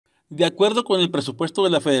De acuerdo con el presupuesto de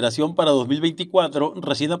la Federación para 2024,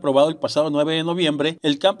 recién aprobado el pasado 9 de noviembre,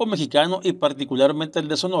 el campo mexicano y particularmente el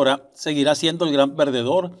de Sonora seguirá siendo el gran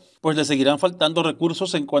perdedor, pues le seguirán faltando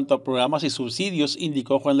recursos en cuanto a programas y subsidios,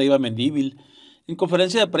 indicó Juan Leyva Mendívil. En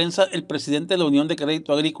conferencia de prensa, el presidente de la Unión de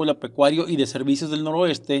Crédito Agrícola, Pecuario y de Servicios del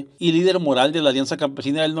Noroeste y líder moral de la Alianza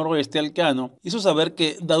Campesina del Noroeste, Alcano, hizo saber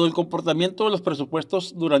que, dado el comportamiento de los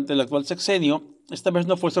presupuestos durante el actual sexenio, esta vez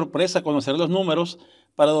no fue sorpresa conocer los números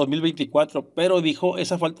para 2024, pero dijo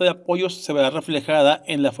esa falta de apoyos se verá reflejada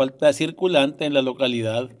en la falta de circulante en la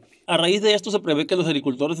localidad. A raíz de esto se prevé que los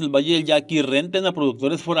agricultores del Valle del Yaqui renten a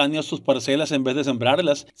productores foráneos sus parcelas en vez de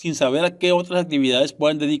sembrarlas, sin saber a qué otras actividades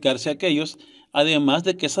puedan dedicarse aquellos, además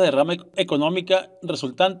de que esa derrama económica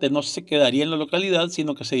resultante no se quedaría en la localidad,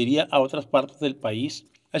 sino que se iría a otras partes del país.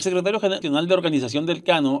 El secretario general de organización del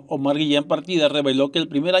Cano, Omar Guillén Partida, reveló que el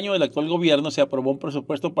primer año del actual gobierno se aprobó un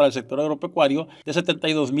presupuesto para el sector agropecuario de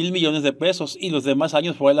 72,000 millones de pesos y los demás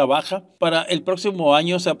años fue a la baja. Para el próximo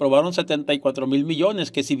año se aprobaron 74,000 millones,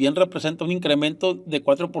 que si bien representa un incremento de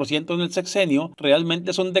 4% en el sexenio,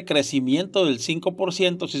 realmente es un decrecimiento del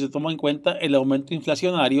 5% si se toma en cuenta el aumento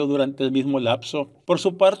inflacionario durante el mismo lapso. Por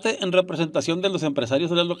su parte, en representación de los empresarios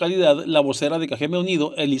de la localidad, la vocera de Cajeme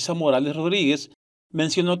Unido, Elisa Morales Rodríguez,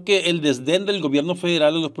 mencionó que el desdén del gobierno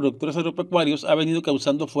federal a los productores agropecuarios ha venido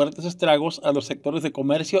causando fuertes estragos a los sectores de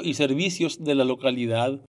comercio y servicios de la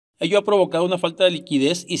localidad. Ello ha provocado una falta de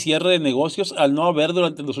liquidez y cierre de negocios al no haber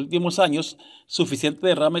durante los últimos años suficiente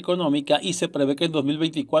derrama económica y se prevé que en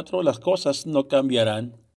 2024 las cosas no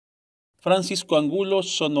cambiarán. Francisco Angulo,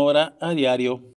 Sonora, a diario.